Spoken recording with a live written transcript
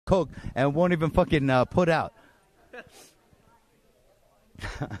Coke and won't even fucking put out.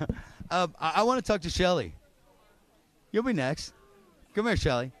 I want to talk to Shelly. You'll be next. Come here,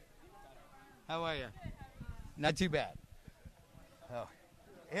 Shelly. How are you? Not too bad. Oh.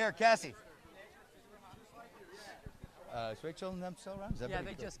 Here, Cassie. Is Rachel and them still around? Yeah,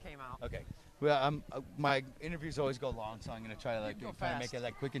 they just came out. Okay. Well, my interviews always go long, so I'm going to try to make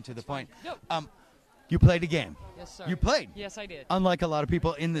it quick and to the point. Yep. You played a game. Yes, sir. You played. Yes, I did. Unlike a lot of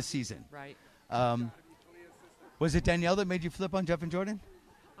people in the season. Right. Was it Danielle that made you flip on Jeff and Jordan?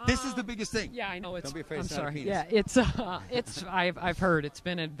 This is the biggest thing. Yeah, I know. Don't be afraid. I'm it's not a sorry. penis. Yeah, it's. I've heard it's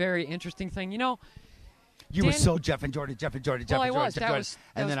been a very interesting thing. You know. You were so Jeff and Jordan. Well, I was.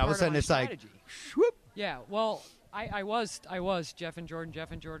 And then all of a sudden it's like, whoop. Yeah. Well, I was Jeff and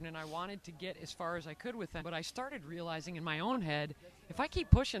Jordan, and I wanted to get as far as I could with them. But I started realizing in my own head, if I keep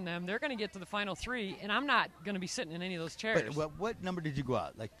pushing them, they're going to get to the final three, and I'm not going to be sitting in any of those chairs. But what number did you go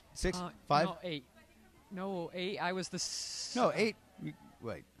out? Like 6, 5? No, 8. No, 8. I was the. No, 8.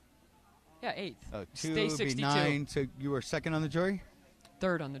 Wait. Yeah, 8th. 2 Day would be 62. 9. So you were second on the jury?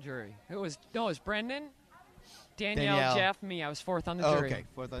 Third on the jury. It was Brendan, Danielle, Jeff, me. I was 4th on the jury. Okay,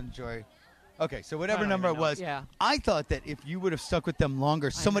 4th on the jury. Okay, so whatever number it was, yeah. I thought that if you would have stuck with them longer,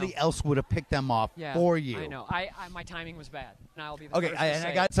 somebody else would have picked them off for you. I know. My timing was bad. And I'll be the first to and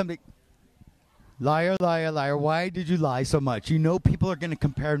say I got something. Liar, liar, liar. Why did you lie so much? You know people are going to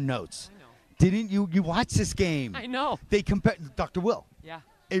compare notes. I know. Didn't you? You watched this game. I know. They compare. Dr. Will. Yeah.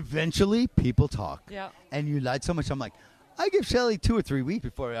 Eventually, people talk. Yeah. And you lied so much. I'm like, I give Shelly 2 or 3 weeks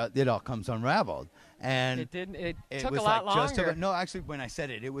before it all comes unraveled. And it didn't. It took was a lot like longer. No, actually, when I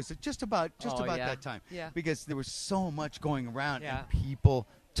said it, it was just about that time. Yeah. Because there was so much going around, Yeah. and people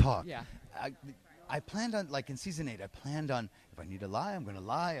talk. Yeah. I planned on, like in season 8, I planned on if I need to lie, I'm going to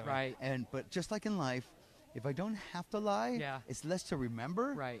lie. Right. But just like in life, if I don't have to lie, it's less to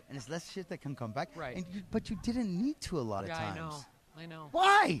remember. Right. And it's less shit that can come back. Right. But you didn't need to a lot of times. I know.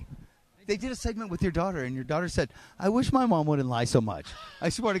 Why? They did a segment with your daughter, and your daughter said, I wish my mom wouldn't lie so much. I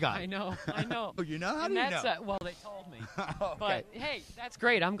swear to God. I know. Oh, you know? How do you know? Well, they told me. Okay. But, hey, that's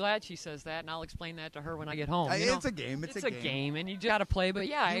great. I'm glad she says that, and I'll explain that to her when I get home. It's a game. It's a game, and you got to play. But,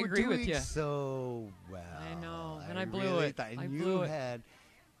 yeah, I agree with you. You were doing so well. I know, and I blew it.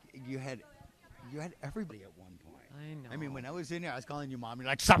 You had everybody at one point. I know. I mean, when I was in there, I was calling you mom. You're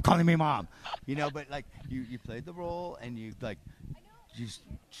like, stop calling me mom. But, like, you played the role, and you, like, just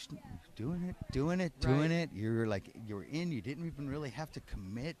doing it. You're like, you were in. You didn't even really have to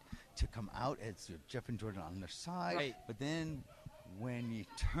commit to come out as Jeff and Jordan on their side. Right. But then when you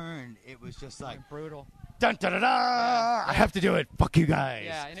turned, it was just like brutal. Dun da da da! Yeah. I have to do it. Fuck you guys.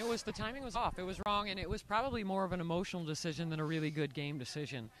 Yeah, and the timing was off. It was wrong, and it was probably more of an emotional decision than a really good game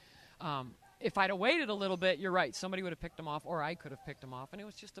decision. If I'd have waited a little bit, you're right. Somebody would have picked him off, or I could have picked him off, and it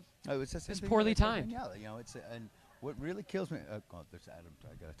was just it's poorly timed. And what really kills me. There's Adam.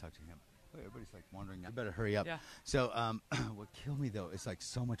 I gotta talk to him. Everybody's like wondering. I better hurry up. Yeah. So what killed me though is like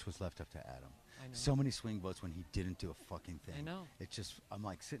so much was left up to Adam. I know. So many swing votes when he didn't do a fucking thing. I know. It's just I'm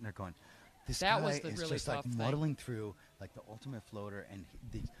like sitting there going, this that guy was the is really just like tough thing. muddling through like the ultimate floater, and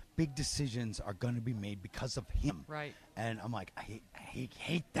these big decisions are going to be made because of him. Right. And I'm like, I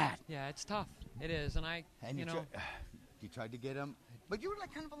hate that. Yeah, it's tough. It is, and you tried to get him. But you were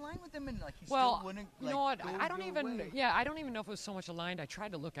like kind of aligned with him, and like he still wouldn't. You know what? I don't even know if it was so much aligned. I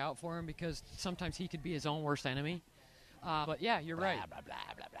tried to look out for him because sometimes he could be his own worst enemy. But yeah, you're right. Blah, blah,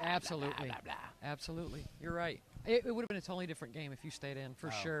 blah, blah, Absolutely, blah, blah, blah. Absolutely, you're right. It would have been a totally different game if you stayed in, for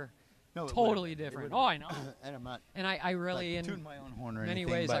sure. No, totally different. Oh, I know. And I'm not. And I really, like, tune my own horn or many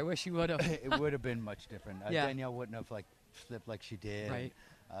anything, ways, I wish you would have. It would have been much different. Yeah. Danielle wouldn't have like slipped like she did. Right.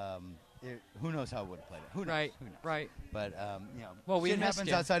 Who knows how it would have played it? Who knows? Right. Who knows? Right. But well, we shit missed happens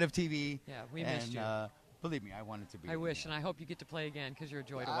you. outside of TV. Yeah, we missed you. Believe me, I wanted to be. I wish, and I hope you get to play again because you're a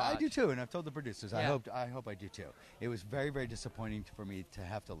joy to watch. I do too, and I've told the producers. Yeah. I hope I do too. It was very, very disappointing for me to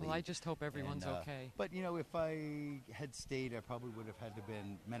have to leave. Well, I just hope everyone's okay. But if I had stayed, I probably would have had to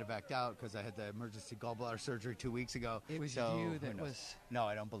been medevaced out because I had the emergency gallbladder surgery 2 weeks ago. It was so, you that was. No,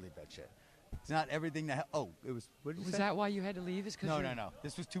 I don't believe that shit. It's not everything that. It was. What did you say? Was that why you had to leave? Is No.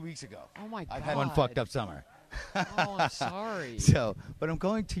 This was 2 weeks ago. Oh my God. I've had one fucked up summer. Oh, I'm sorry. But I'm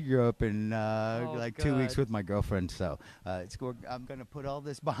going to Europe in 2 weeks with my girlfriend. So I'm going to put all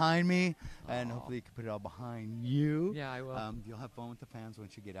this behind me, and hopefully you can put it all behind you. Yeah, I will. You'll have fun with the fans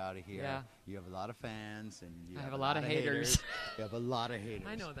once you get out of here. Yeah. You have a lot of fans, and you have a lot of haters. You have a lot of haters.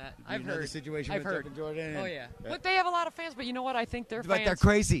 I know that. I've heard the situation with Jeff and Jordan. Oh yeah. But they have a lot of fans. But you know what? I think they're But fans. they're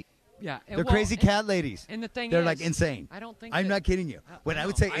crazy. Yeah, They're crazy cat ladies. And the thing they're is, like insane. I don't think I'm not kidding you. When I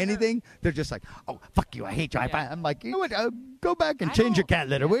would say anything, they're just like, "Oh, fuck you! I hate you." Yeah. I'm like, you know what? Go back and change your cat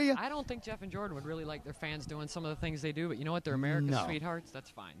litter, will you? I don't think Jeff and Jordan would really like their fans doing some of the things they do, but you know what? They're America's sweethearts. That's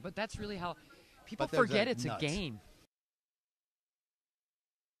fine. But that's really how people forget it's a game.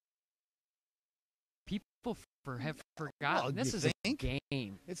 People have forgotten this is a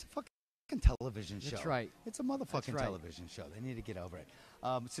game. It's a fucking television show. That's right. It's a motherfucking television show. They need to get over it.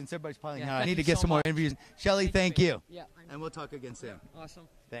 Since everybody's piling Yeah, out, I need to get some more interviews. Shelly, thank you. Yeah. And we'll talk again soon. Awesome.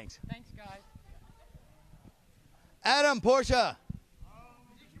 Thanks. Thanks, guys. Adam, Portia.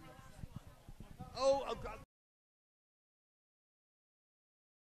 Oh, God.